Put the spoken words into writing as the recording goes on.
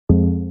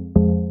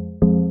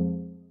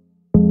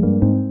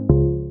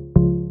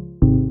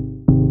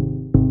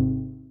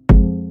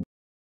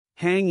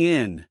Hang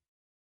in.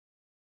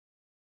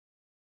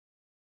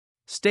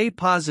 Stay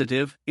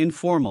positive,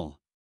 informal.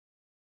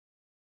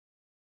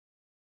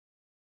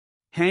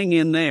 Hang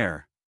in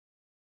there.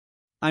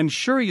 I'm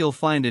sure you'll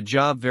find a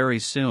job very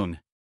soon.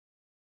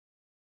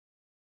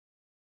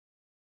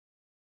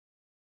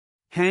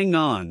 Hang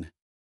on.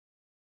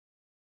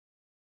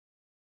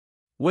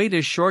 Wait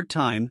a short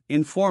time,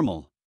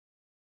 informal.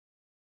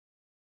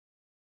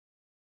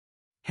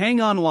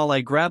 Hang on while I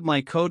grab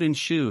my coat and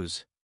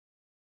shoes.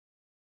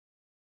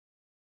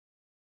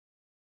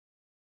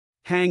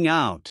 Hang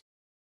out.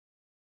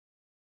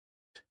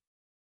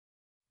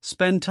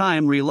 Spend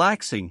time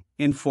relaxing,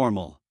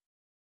 informal.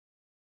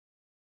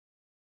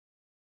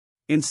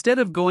 Instead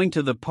of going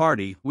to the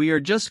party, we are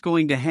just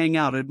going to hang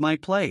out at my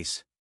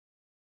place.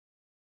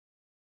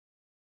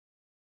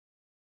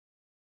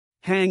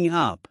 Hang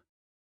up.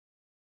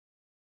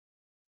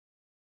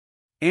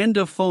 End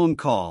of phone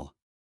call.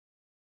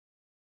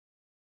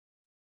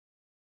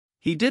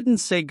 He didn't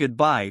say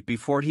goodbye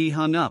before he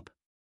hung up.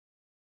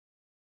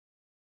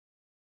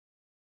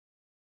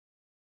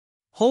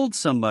 Hold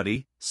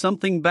somebody,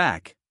 something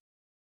back.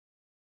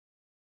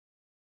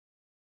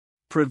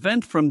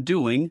 Prevent from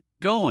doing,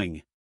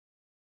 going.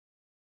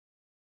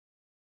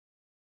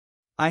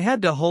 I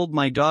had to hold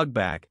my dog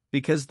back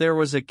because there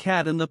was a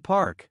cat in the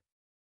park.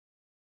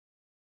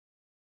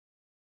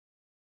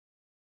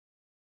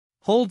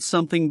 Hold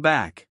something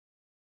back.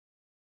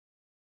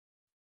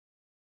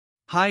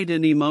 Hide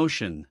an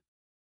emotion.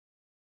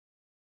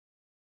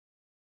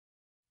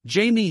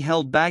 Jamie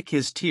held back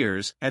his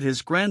tears at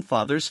his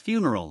grandfather's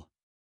funeral.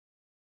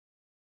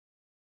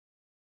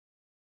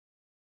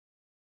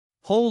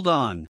 Hold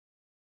on.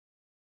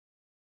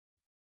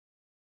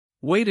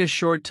 Wait a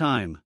short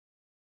time.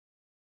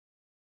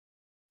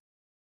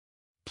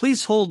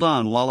 Please hold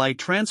on while I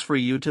transfer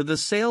you to the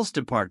sales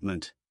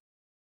department.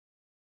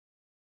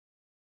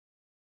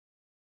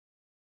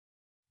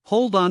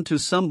 Hold on to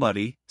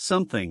somebody,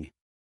 something.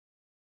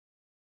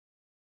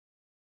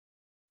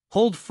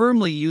 Hold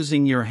firmly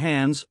using your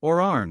hands or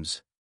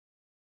arms.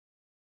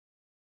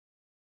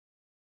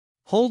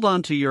 Hold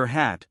on to your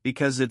hat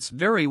because it's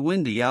very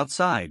windy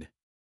outside.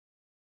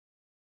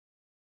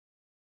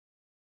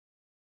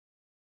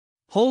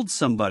 Hold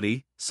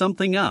somebody,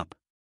 something up.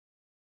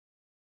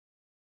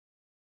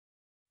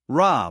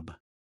 Rob.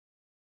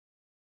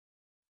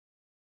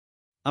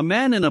 A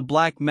man in a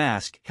black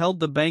mask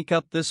held the bank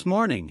up this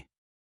morning.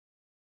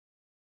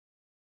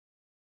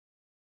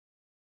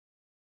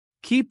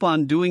 Keep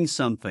on doing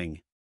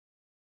something.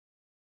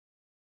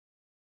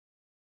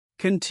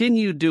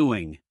 Continue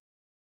doing.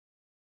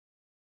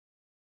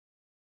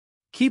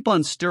 Keep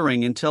on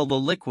stirring until the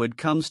liquid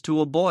comes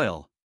to a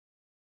boil.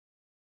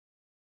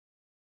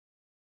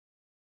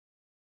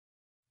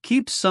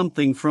 Keep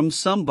something from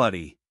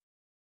somebody.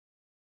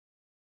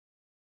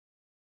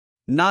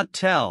 Not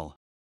tell.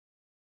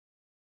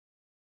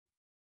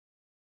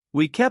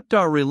 We kept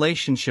our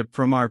relationship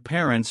from our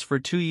parents for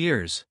 2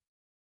 years.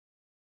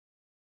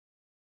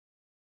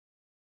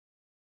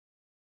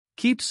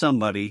 Keep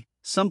somebody,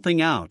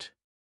 something out.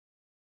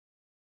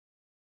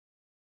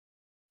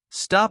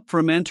 Stop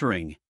from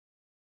entering.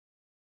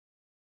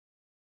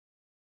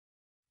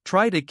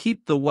 Try to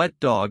keep the wet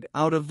dog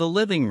out of the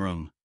living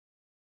room.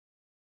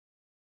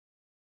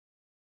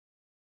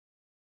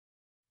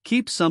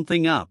 Keep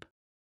something up.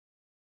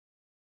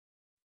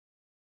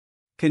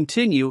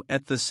 Continue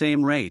at the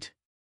same rate.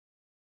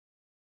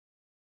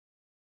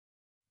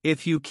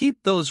 If you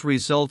keep those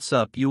results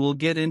up, you will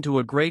get into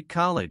a great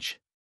college.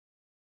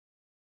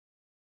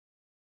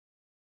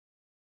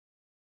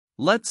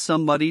 Let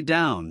somebody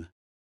down.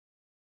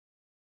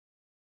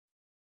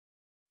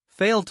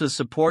 Fail to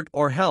support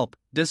or help,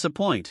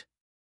 disappoint.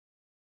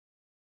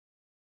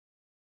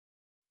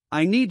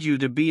 I need you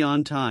to be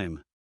on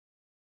time.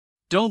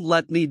 Don't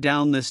let me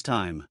down this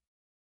time.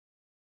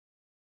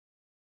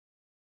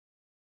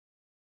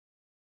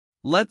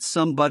 Let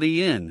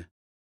somebody in.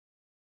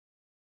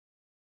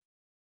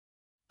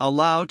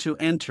 Allow to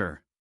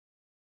enter.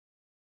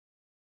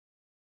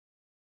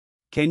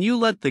 Can you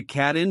let the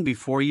cat in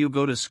before you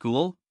go to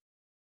school?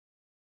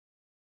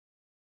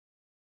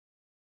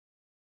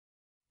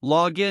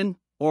 Log in,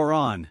 or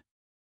on.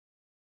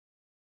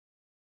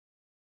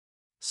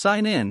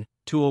 Sign in,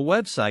 to a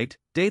website,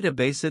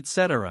 database,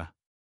 etc.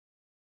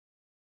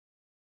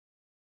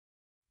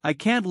 I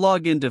can't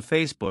log into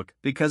Facebook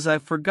because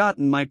I've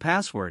forgotten my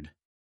password.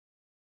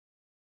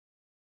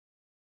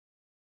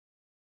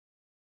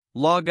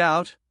 Log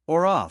out,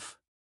 or off.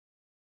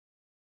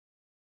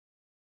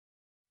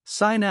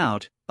 Sign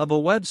out, of a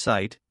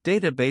website,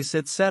 database,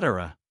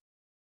 etc.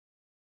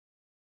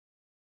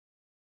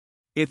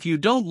 If you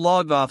don't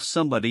log off,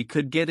 somebody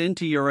could get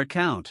into your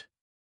account.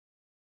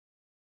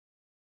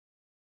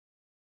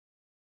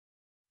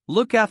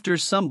 Look after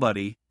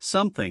somebody,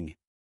 something.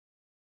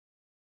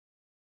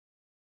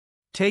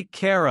 Take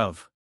care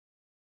of.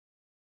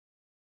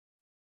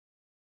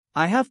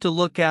 I have to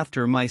look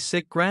after my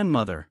sick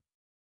grandmother.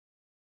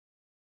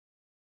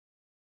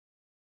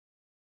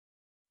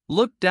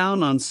 Look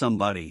down on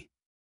somebody.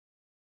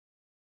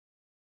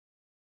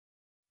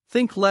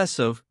 Think less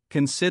of,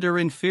 consider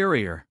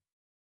inferior.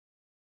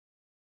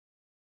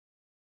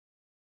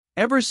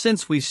 Ever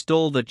since we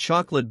stole the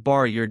chocolate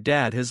bar, your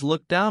dad has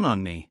looked down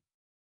on me.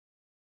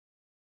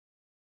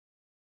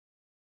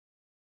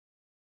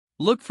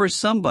 Look for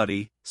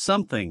somebody,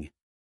 something.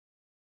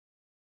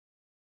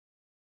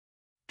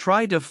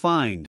 Try to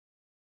find.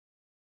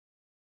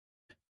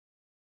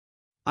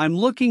 I'm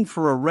looking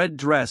for a red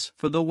dress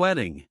for the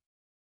wedding.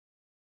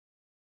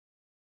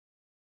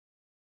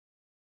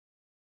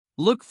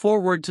 Look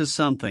forward to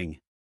something.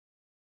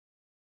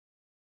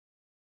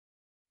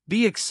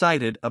 Be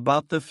excited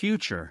about the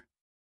future.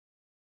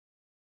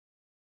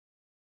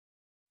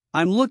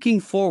 I'm looking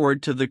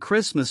forward to the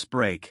Christmas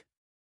break.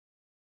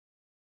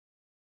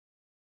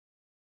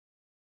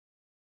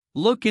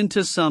 Look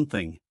into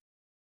something.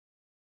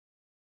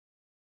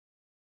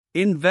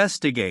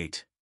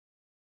 Investigate.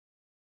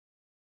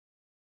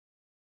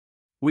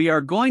 We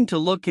are going to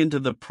look into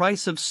the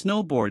price of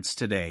snowboards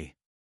today.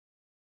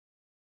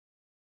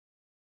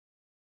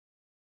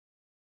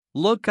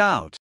 Look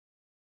out.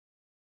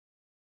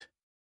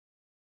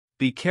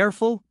 Be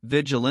careful,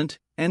 vigilant,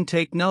 and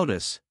take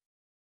notice.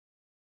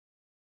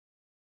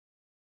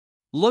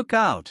 Look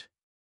out.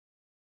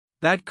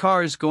 That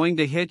car's going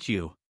to hit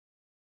you.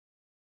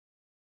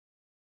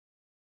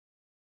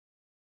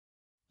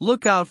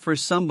 Look out for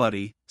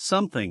somebody,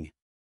 something.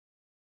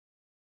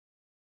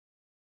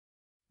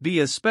 Be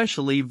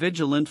especially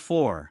vigilant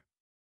for.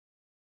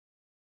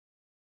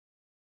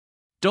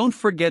 Don't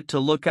forget to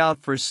look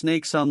out for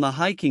snakes on the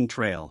hiking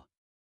trail.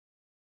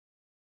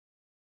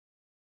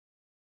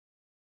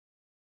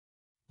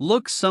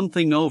 Look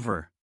something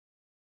over.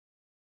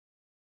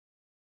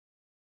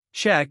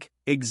 Check,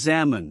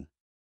 examine.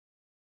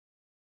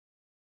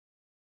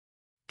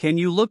 Can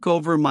you look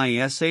over my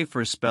essay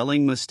for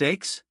spelling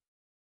mistakes?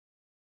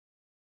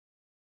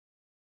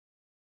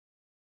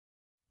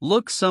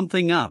 Look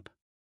something up.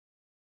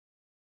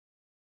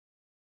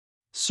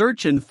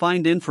 Search and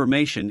find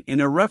information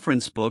in a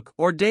reference book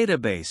or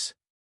database.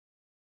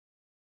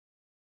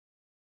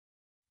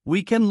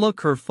 We can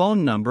look her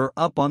phone number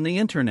up on the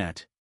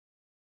internet.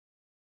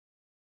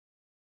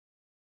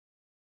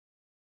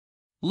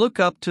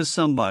 Look up to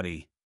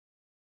somebody.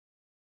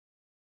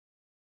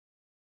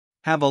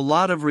 Have a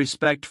lot of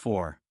respect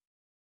for.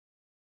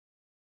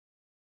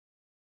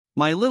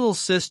 My little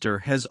sister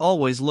has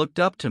always looked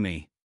up to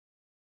me.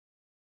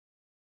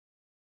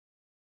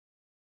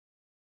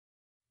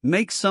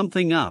 Make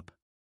something up.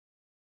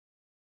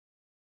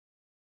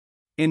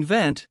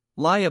 Invent,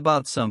 lie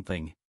about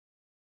something.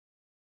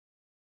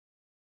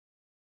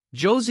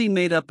 Josie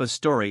made up a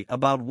story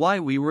about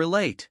why we were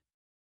late.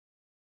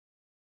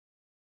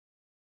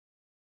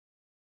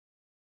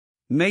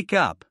 Make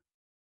up.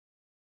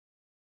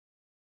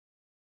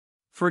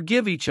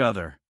 Forgive each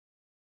other.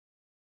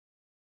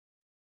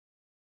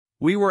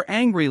 We were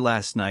angry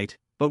last night,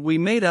 but we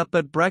made up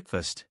at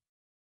breakfast.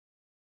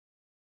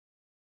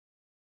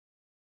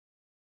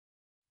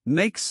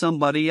 Make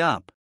somebody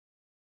up.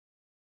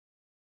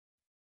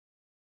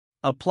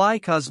 Apply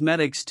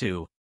cosmetics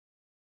to.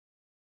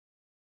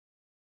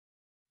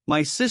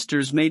 My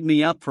sisters made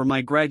me up for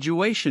my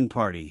graduation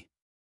party.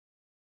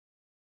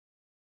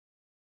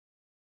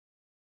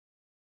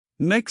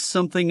 Mix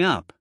something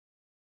up.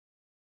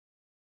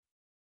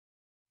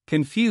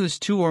 Confuse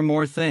two or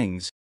more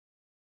things.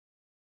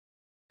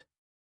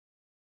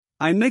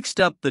 I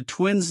mixed up the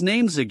twins'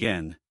 names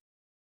again.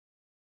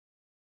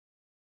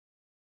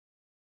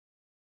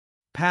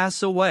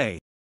 Pass away.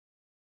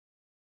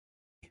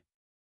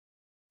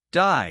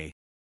 Die.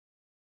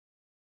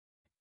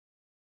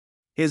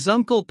 His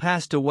uncle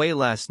passed away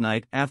last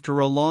night after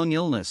a long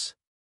illness.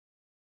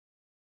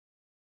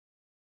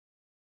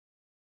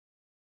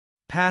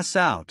 Pass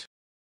out.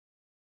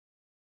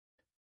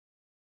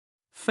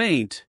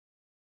 Faint.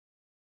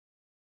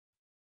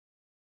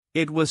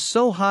 It was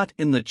so hot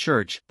in the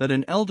church that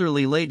an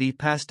elderly lady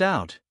passed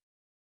out.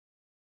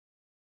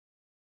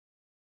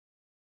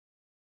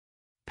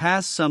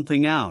 Pass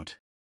something out.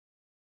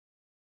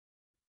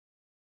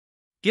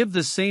 Give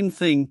the same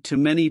thing to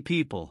many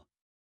people.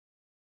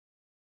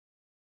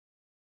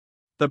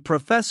 The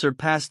professor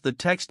passed the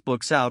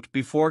textbooks out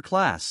before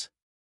class.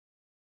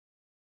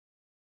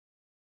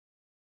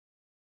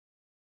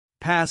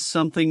 Pass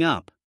something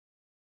up.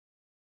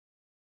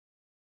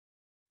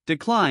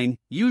 Decline,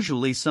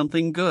 usually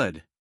something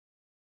good.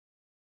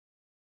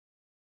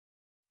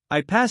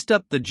 I passed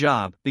up the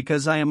job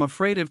because I am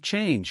afraid of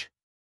change.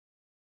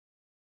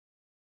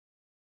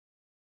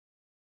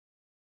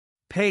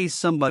 Pay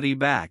somebody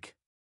back.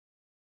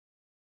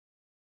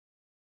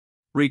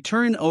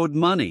 Return owed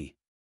money.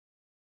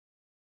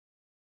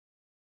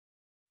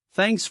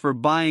 Thanks for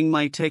buying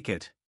my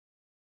ticket.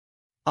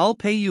 I'll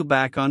pay you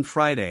back on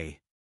Friday.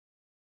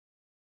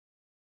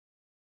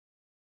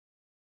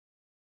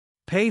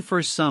 Pay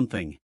for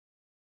something.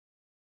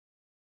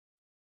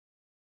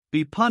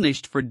 Be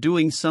punished for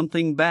doing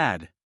something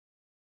bad.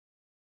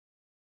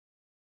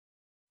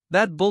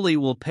 That bully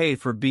will pay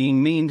for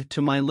being mean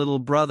to my little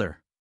brother.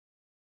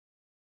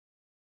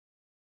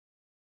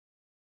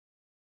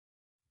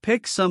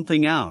 Pick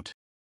something out.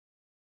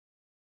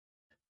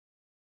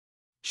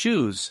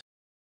 Shoes.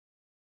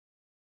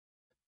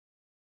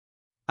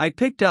 I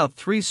picked out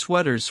 3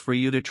 sweaters for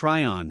you to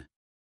try on.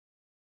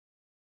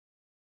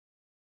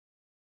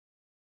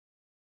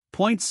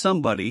 Point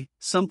somebody,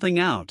 something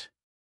out.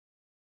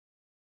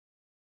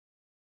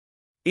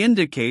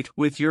 Indicate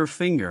with your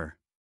finger.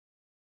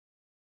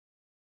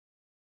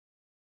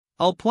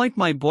 I'll point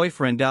my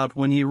boyfriend out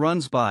when he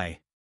runs by.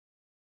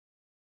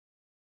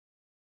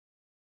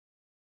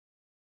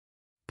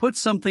 Put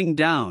something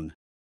down.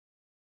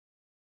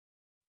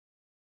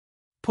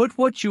 Put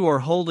what you are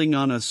holding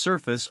on a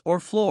surface or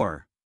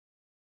floor.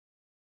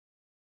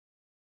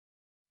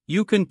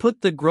 You can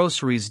put the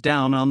groceries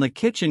down on the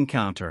kitchen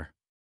counter.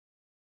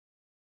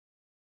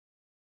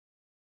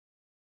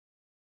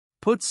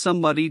 Put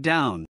somebody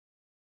down.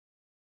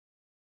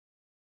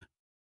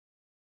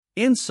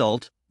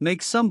 Insult,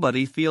 make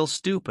somebody feel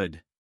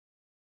stupid.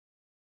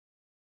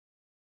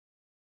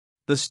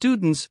 The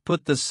students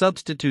put the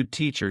substitute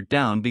teacher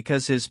down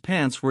because his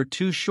pants were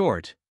too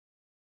short.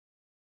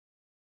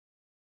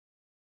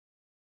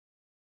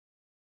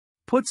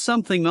 Put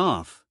something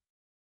off.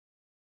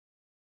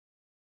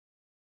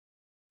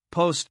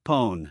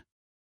 Postpone.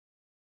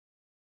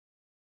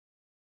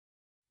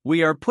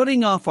 We are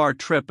putting off our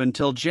trip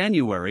until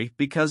January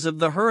because of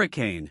the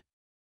hurricane.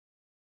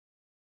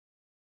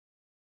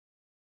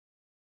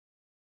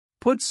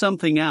 Put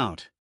something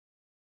out.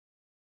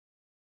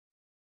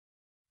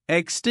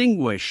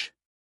 Extinguish.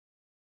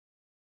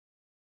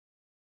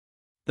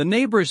 The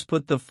neighbors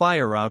put the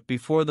fire out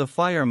before the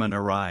firemen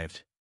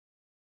arrived.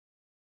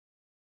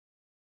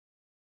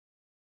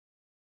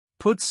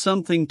 Put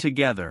something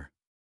together.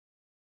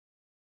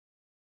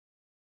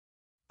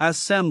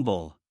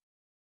 Assemble.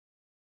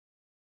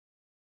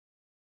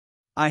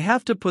 I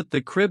have to put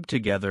the crib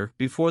together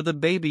before the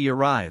baby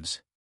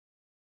arrives.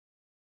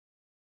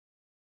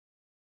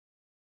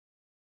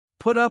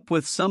 Put up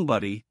with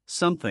somebody,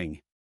 something.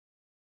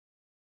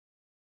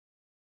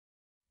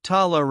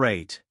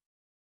 Tolerate.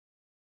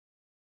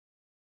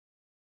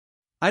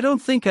 I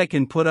don't think I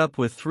can put up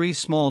with 3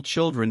 small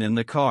children in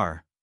the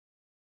car.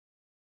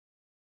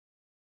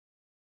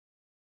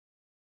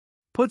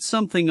 Put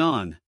something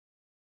on.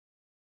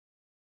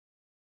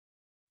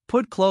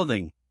 Put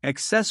clothing,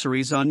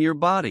 accessories on your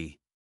body.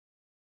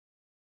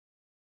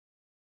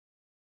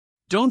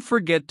 Don't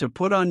forget to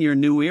put on your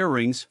new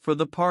earrings for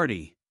the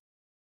party.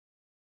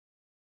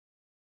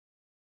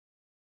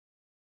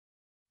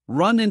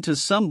 Run into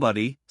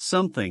somebody,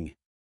 something.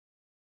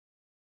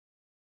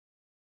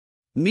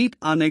 Meet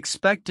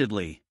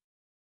unexpectedly.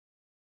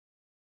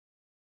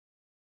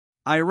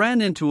 I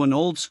ran into an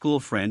old school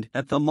friend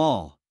at the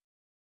mall.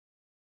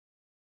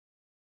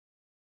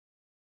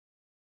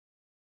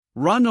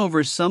 Run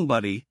over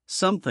somebody,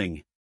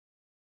 something.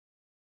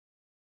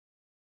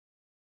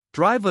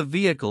 Drive a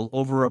vehicle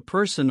over a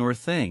person or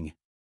thing.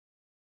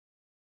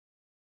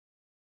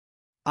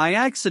 I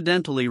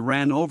accidentally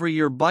ran over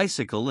your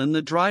bicycle in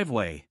the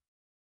driveway.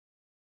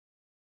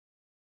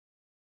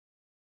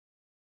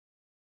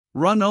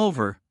 Run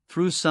over,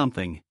 through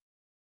something.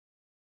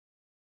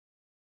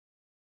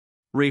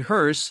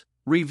 Rehearse,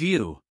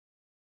 review.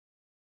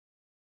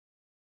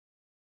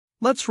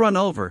 Let's run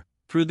over,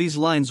 through these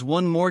lines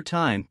one more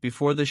time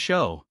before the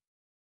show.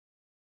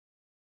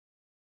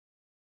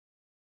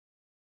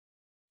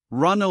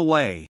 Run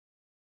away.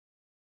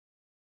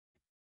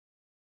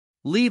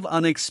 Leave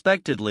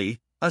unexpectedly,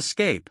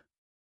 escape.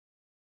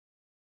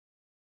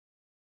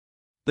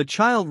 The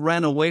child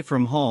ran away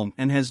from home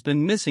and has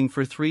been missing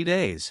for 3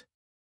 days.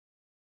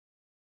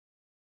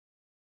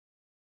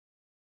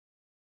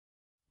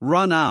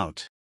 Run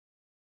out.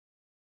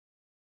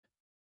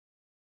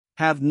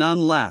 Have none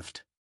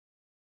left.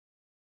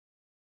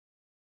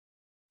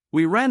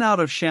 We ran out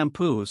of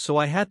shampoo, so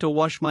I had to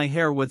wash my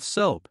hair with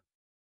soap.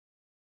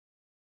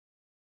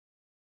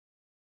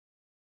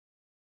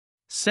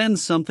 Send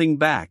something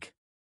back.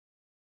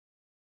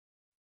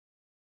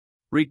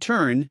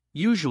 Return,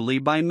 usually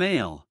by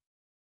mail.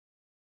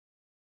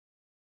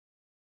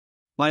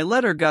 My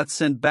letter got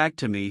sent back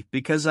to me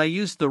because I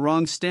used the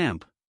wrong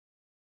stamp.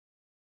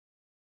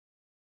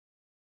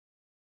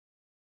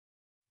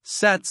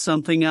 Set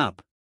something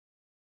up.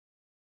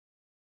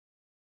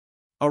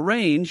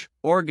 Arrange,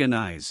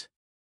 organize.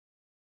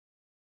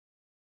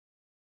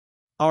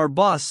 Our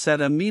boss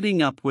set a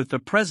meeting up with the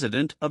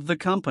president of the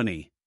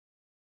company.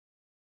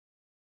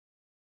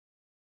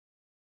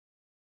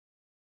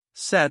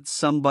 Set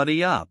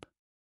somebody up.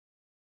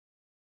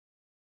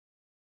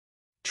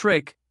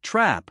 Trick,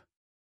 trap.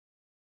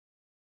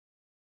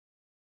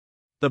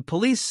 The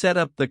police set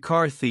up the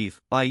car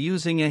thief by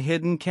using a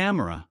hidden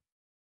camera.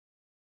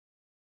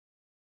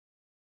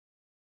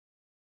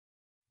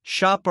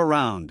 Shop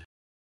around.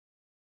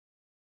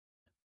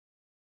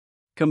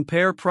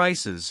 Compare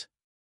prices.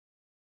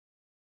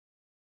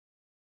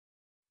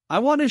 I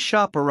want to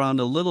shop around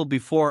a little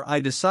before I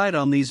decide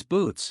on these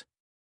boots.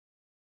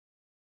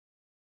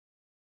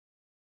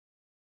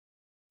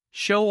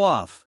 Show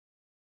off.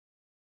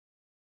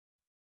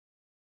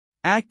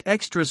 Act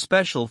extra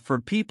special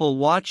for people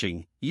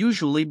watching,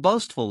 usually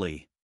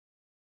boastfully.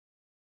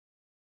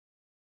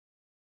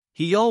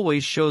 He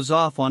always shows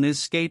off on his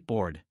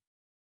skateboard.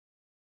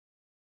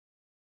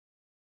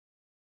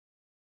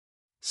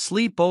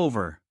 Sleep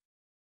over.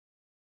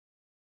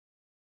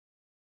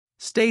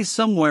 Stay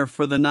somewhere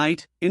for the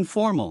night,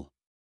 informal.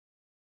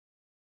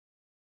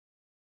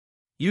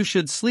 You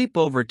should sleep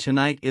over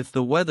tonight if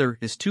the weather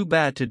is too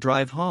bad to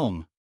drive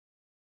home.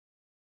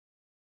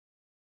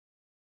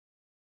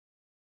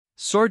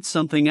 Sort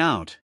something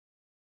out.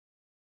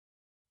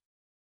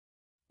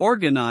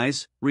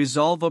 Organize,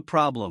 resolve a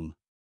problem.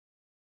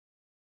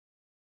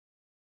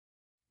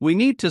 We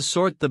need to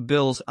sort the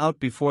bills out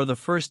before the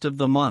first of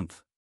the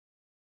month.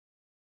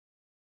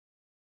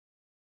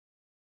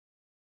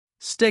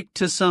 Stick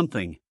to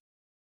something.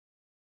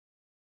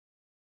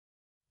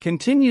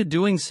 Continue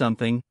doing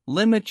something,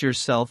 limit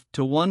yourself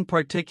to one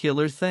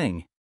particular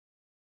thing.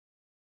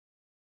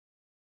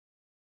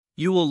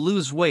 You will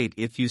lose weight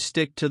if you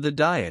stick to the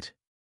diet.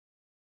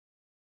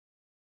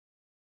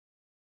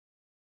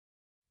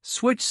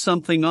 Switch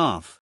something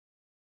off.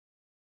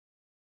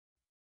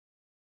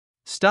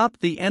 Stop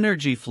the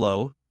energy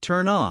flow,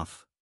 turn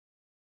off.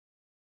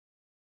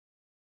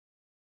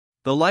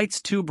 The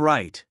light's too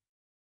bright.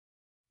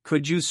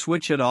 Could you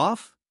switch it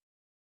off?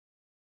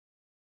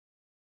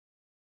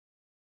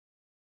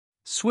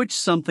 Switch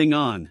something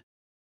on.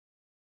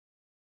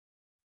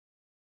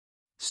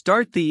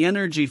 Start the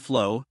energy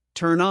flow,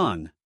 turn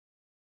on.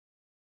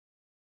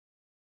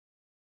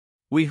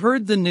 We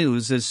heard the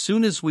news as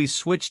soon as we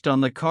switched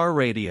on the car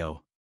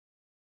radio.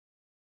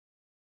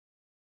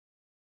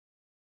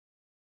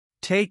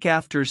 Take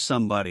after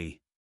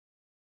somebody.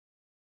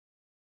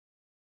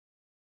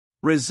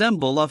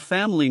 Resemble a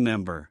family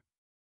member.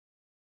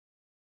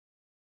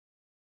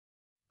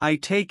 I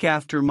take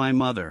after my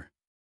mother.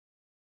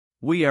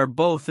 We are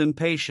both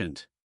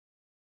impatient.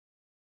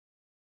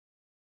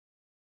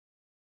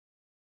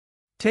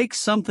 Take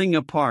something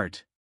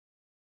apart.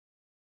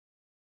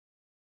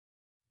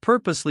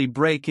 Purposely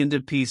break into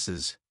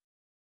pieces.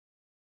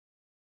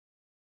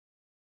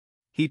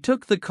 He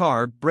took the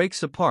car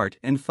brakes apart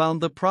and found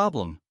the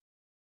problem.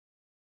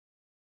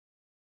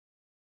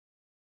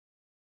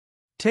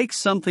 Take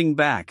something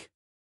back.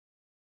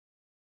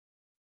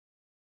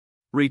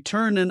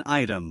 Return an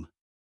item.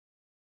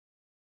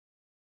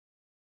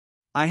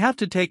 I have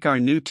to take our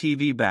new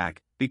TV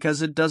back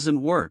because it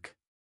doesn't work.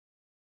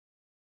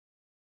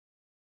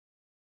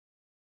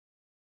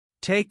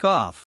 Take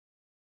off.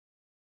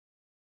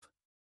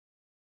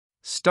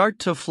 Start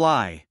to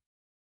fly.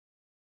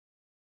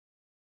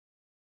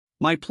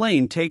 My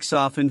plane takes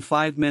off in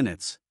 5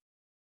 minutes.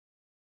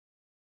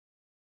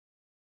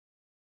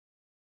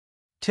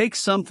 Take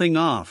something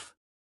off.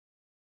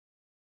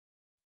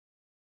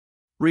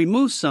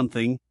 Remove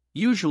something,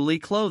 usually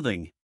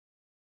clothing.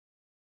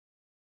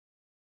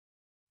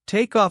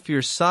 Take off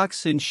your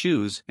socks and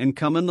shoes and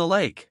come in the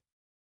lake.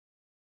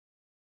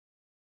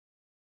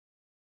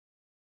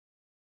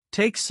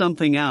 Take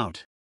something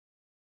out.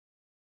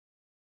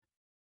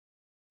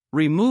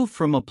 Remove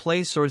from a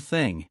place or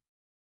thing.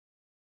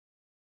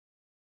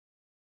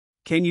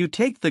 Can you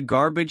take the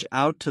garbage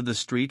out to the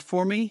street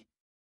for me?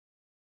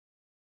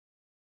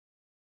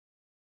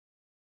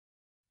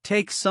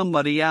 Take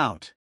somebody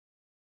out.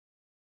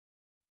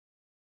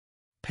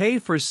 Pay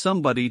for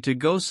somebody to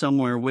go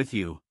somewhere with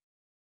you.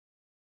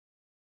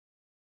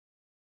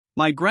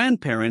 My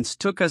grandparents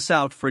took us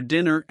out for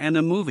dinner and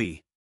a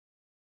movie.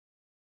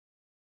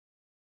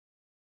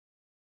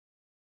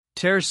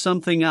 Tear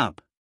something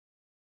up.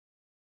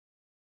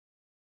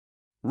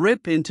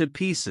 Rip into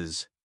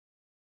pieces.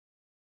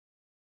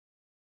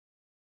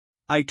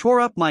 I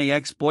tore up my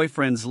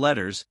ex-boyfriend's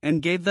letters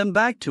and gave them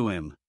back to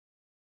him.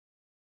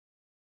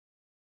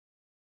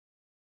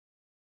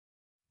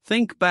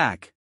 Think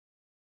back.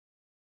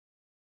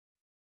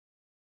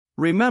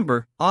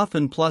 Remember,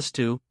 often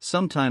 +to,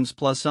 sometimes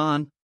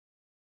 +on.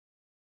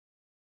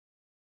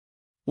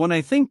 When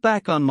I think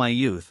back on my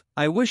youth,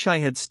 I wish I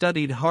had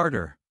studied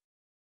harder.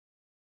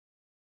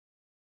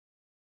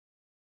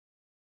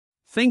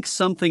 Think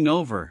something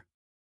over.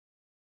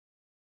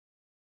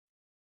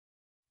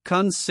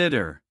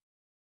 Consider.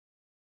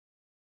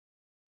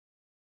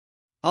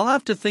 I'll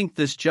have to think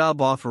this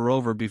job offer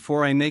over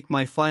before I make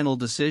my final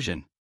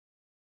decision.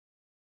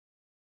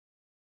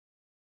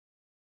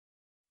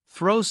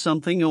 Throw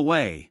something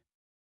away.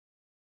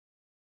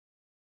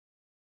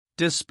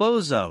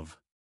 Dispose of.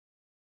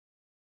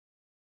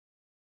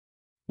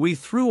 We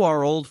threw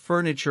our old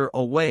furniture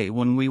away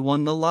when we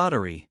won the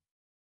lottery.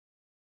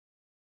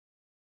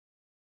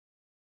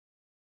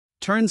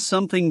 Turn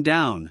something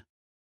down.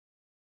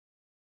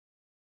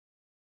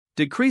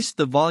 Decrease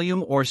the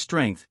volume or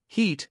strength,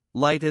 heat,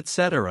 light,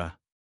 etc.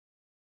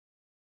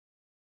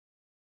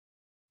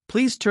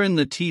 Please turn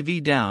the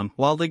TV down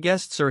while the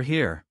guests are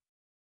here.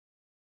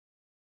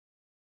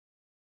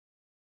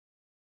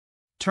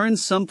 Turn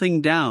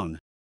something down.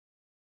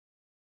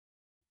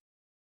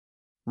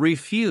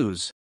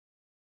 Refuse.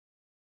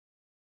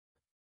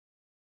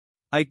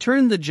 I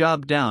turned the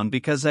job down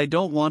because I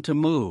don't want to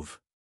move.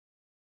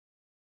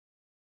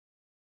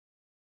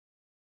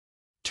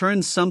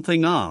 Turn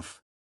something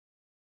off.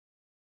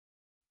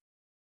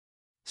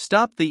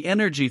 Stop the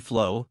energy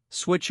flow,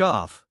 switch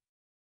off.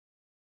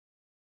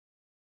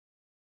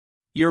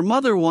 Your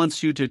mother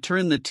wants you to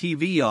turn the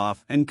TV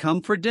off and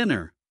come for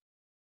dinner.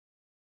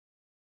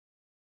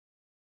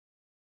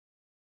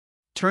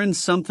 Turn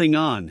something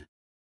on.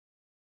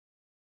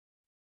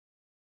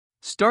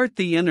 Start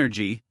the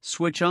energy,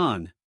 switch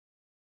on.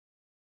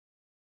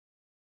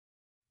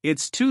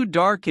 It's too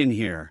dark in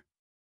here.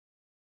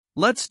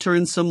 Let's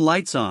turn some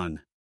lights on.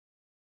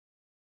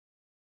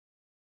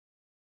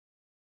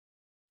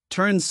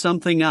 Turn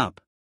something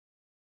up.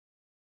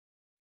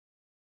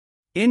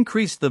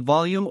 Increase the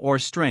volume or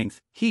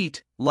strength,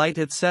 heat, light,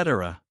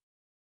 etc.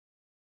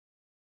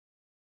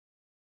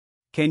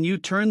 Can you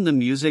turn the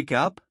music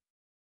up?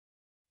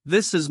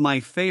 This is my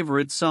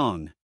favorite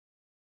song.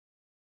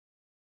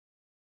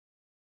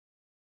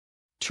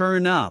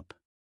 Turn up.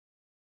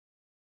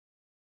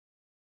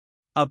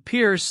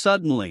 Appear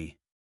suddenly.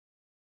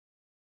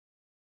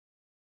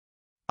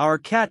 Our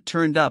cat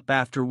turned up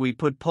after we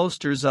put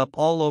posters up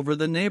all over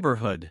the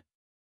neighborhood.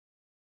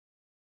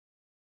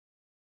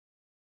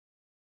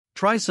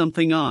 Try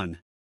something on.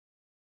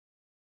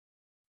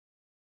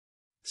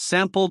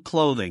 Sample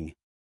clothing.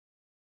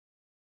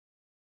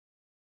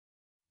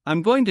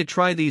 I'm going to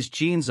try these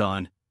jeans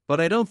on, but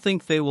I don't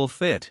think they will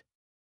fit.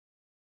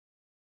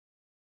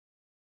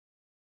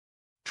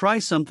 Try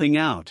something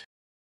out.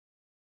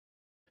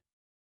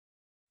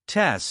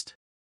 Test.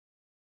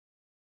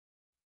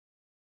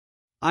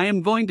 I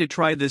am going to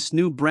try this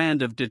new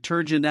brand of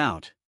detergent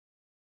out.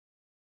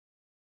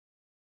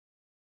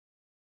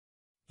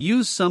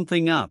 Use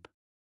something up.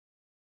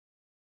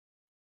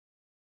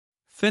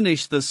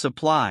 Finish the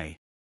supply.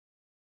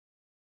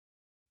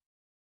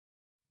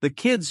 The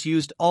kids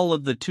used all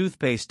of the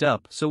toothpaste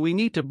up, so we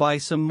need to buy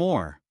some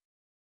more.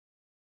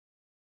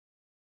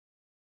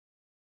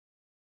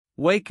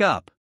 Wake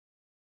up.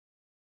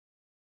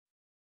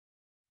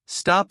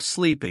 Stop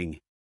sleeping.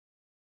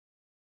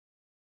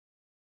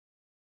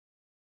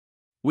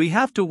 We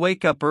have to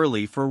wake up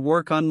early for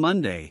work on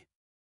Monday.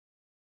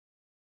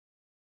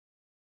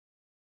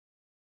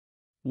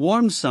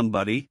 Warm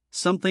somebody,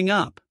 something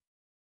up.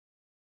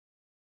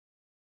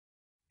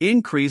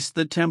 Increase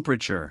the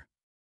temperature.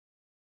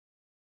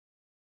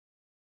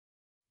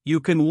 You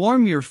can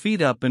warm your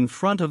feet up in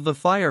front of the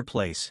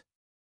fireplace.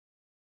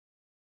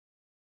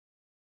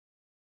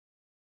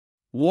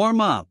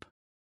 Warm up.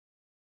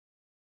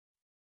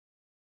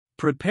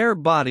 Prepare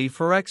body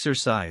for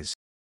exercise.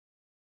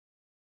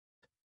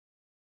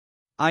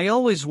 I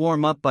always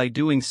warm up by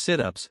doing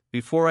sit-ups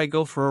before I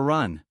go for a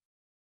run.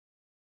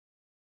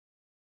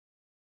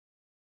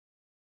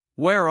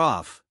 Wear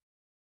off.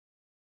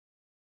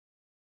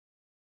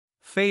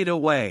 Fade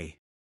away.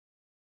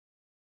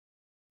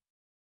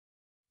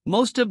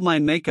 Most of my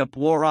makeup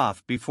wore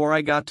off before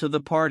I got to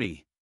the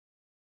party.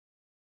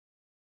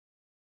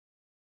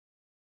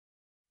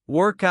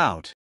 Work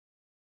out.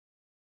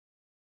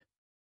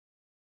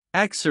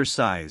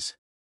 Exercise.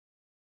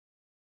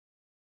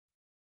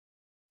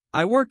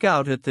 I work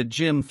out at the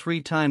gym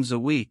 3 times a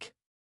week.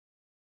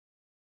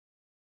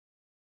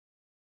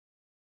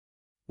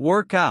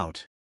 Work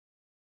out.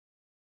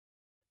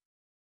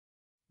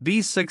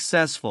 Be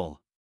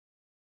successful.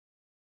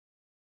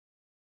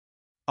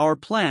 Our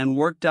plan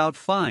worked out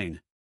fine.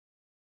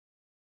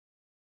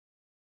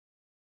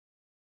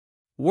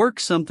 Work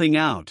something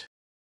out.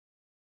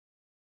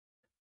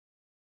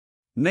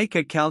 Make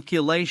a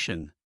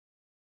calculation.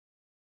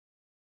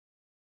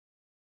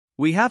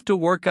 We have to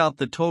work out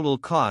the total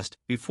cost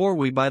before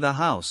we buy the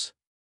house.